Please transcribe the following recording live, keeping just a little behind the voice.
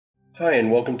Hi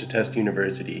and welcome to Test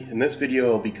University. In this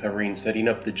video I'll be covering setting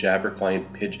up the Jabber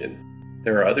client Pidgin.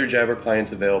 There are other Jabber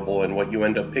clients available and what you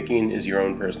end up picking is your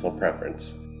own personal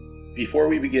preference. Before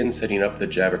we begin setting up the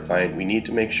Jabber client, we need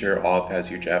to make sure Auth has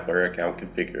your Jabber account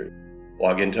configured.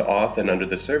 Log into Auth and under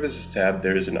the Services tab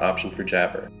there is an option for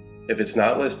Jabber. If it's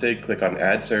not listed, click on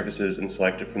Add Services and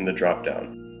select it from the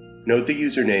drop-down. Note the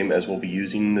username as we'll be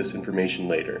using this information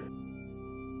later.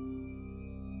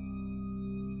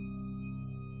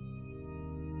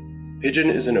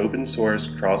 Pidgin is an open-source,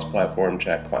 cross-platform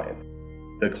chat client.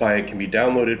 The client can be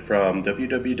downloaded from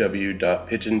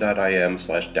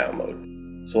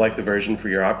www.pidgin.im/download. Select the version for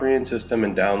your operating system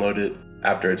and download it.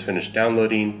 After it's finished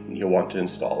downloading, you'll want to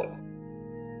install it.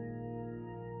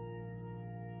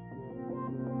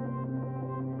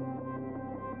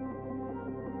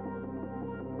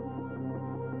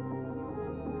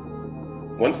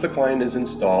 Once the client is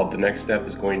installed, the next step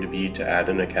is going to be to add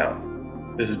an account.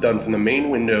 This is done from the main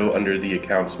window under the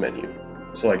Accounts menu.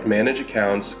 Select Manage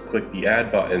Accounts, click the Add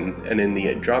button, and in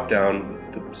the drop-down,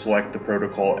 select the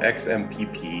protocol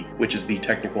XMPP, which is the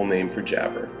technical name for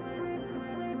Jabber.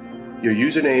 Your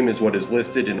username is what is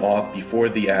listed in Auth before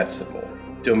the @ symbol.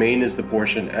 Domain is the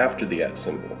portion after the @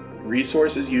 symbol.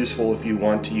 Resource is useful if you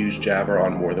want to use Jabber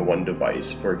on more than one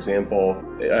device. For example,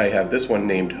 I have this one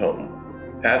named Home.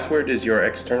 Password is your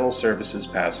external services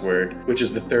password, which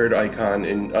is the third icon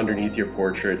underneath your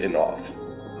portrait in Auth.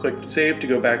 Click Save to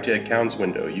go back to Accounts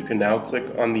window. You can now click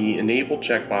on the Enable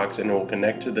checkbox and it will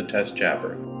connect to the test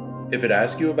Jabber. If it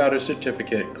asks you about a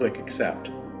certificate, click Accept.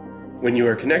 When you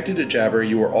are connected to Jabber,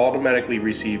 you will automatically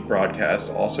receive broadcasts,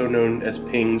 also known as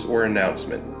pings or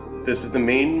announcements. This is the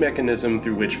main mechanism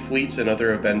through which fleets and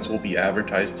other events will be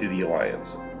advertised to the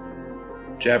Alliance.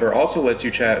 Jabber also lets you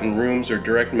chat in rooms or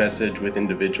direct message with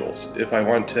individuals. If I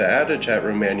want to add a chat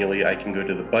room manually, I can go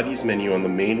to the Buddies menu on the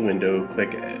main window,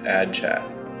 click Add Chat.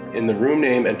 In the room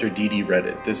name, enter DD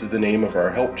Reddit. This is the name of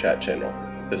our help chat channel.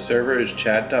 The server is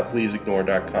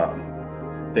chat.pleaseignore.com.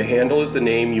 The handle is the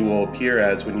name you will appear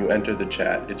as when you enter the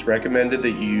chat. It's recommended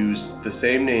that you use the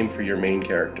same name for your main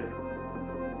character.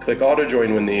 Click Auto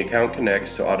Join when the account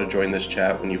connects to auto join this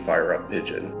chat when you fire up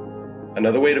Pidgin.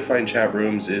 Another way to find chat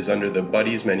rooms is under the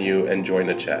Buddies menu and join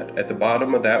a chat. At the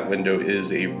bottom of that window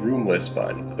is a room list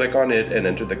button. Click on it and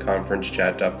enter the conference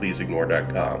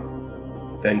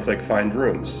chat.pleaseignore.com. Then click Find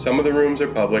Rooms. Some of the rooms are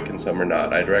public and some are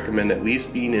not. I'd recommend at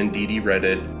least being in DD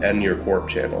Reddit and your Corp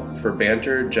channel. For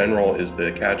Banter, General is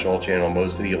the catch-all channel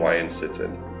most of the Alliance sits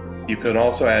in. You can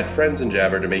also add friends in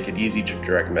Jabber to make it easy to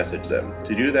direct message them.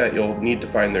 To do that, you'll need to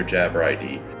find their Jabber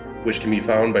ID, which can be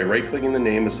found by right-clicking the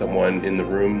name of someone in the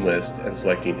room list and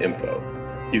selecting Info.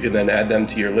 You can then add them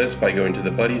to your list by going to the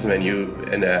Buddies menu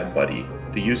and Add Buddy.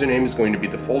 The username is going to be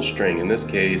the full string, in this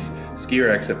case,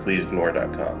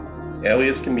 skierx@pleaseignore.com.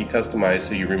 Alias can be customized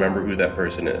so you remember who that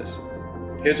person is.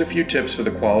 Here's a few tips for the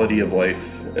quality of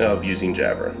life of using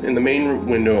Jabber. In the main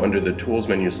window under the Tools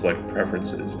menu, select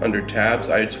Preferences. Under Tabs,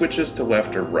 I'd switch this to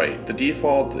left or right. The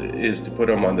default is to put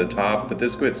them on the top, but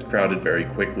this gets crowded very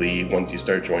quickly once you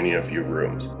start joining a few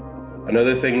rooms.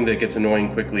 Another thing that gets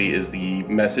annoying quickly is the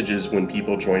messages when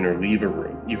people join or leave a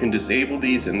room. You can disable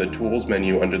these in the Tools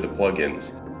menu under the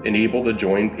Plugins. Enable the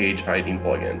Join Page Hiding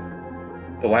plugin.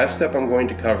 The last step I'm going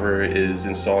to cover is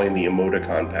installing the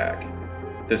Emoticon pack.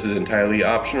 This is entirely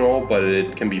optional, but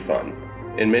it can be fun.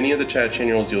 In many of the chat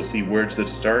channels, you'll see words that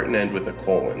start and end with a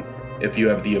colon. If you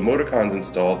have the emoticons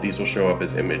installed, these will show up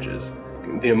as images.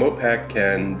 The emote pack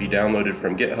can be downloaded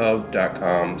from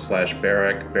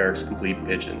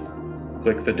github.com/barrackscompletepidgin.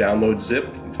 Click the download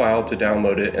zip file to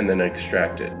download it and then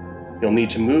extract it. You'll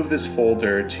need to move this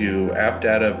folder to App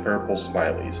Data Purple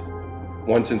Smileys.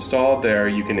 Once installed there,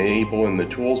 you can enable in the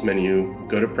Tools menu,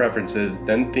 go to Preferences,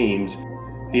 then Themes.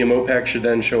 The emote pack should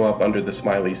then show up under the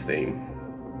Smileys theme.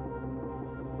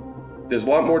 There's a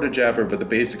lot more to Jabber, but the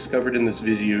basics covered in this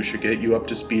video should get you up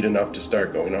to speed enough to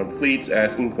start going on fleets,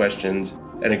 asking questions,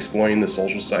 and exploring the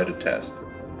social side of test.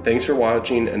 Thanks for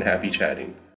watching and happy chatting.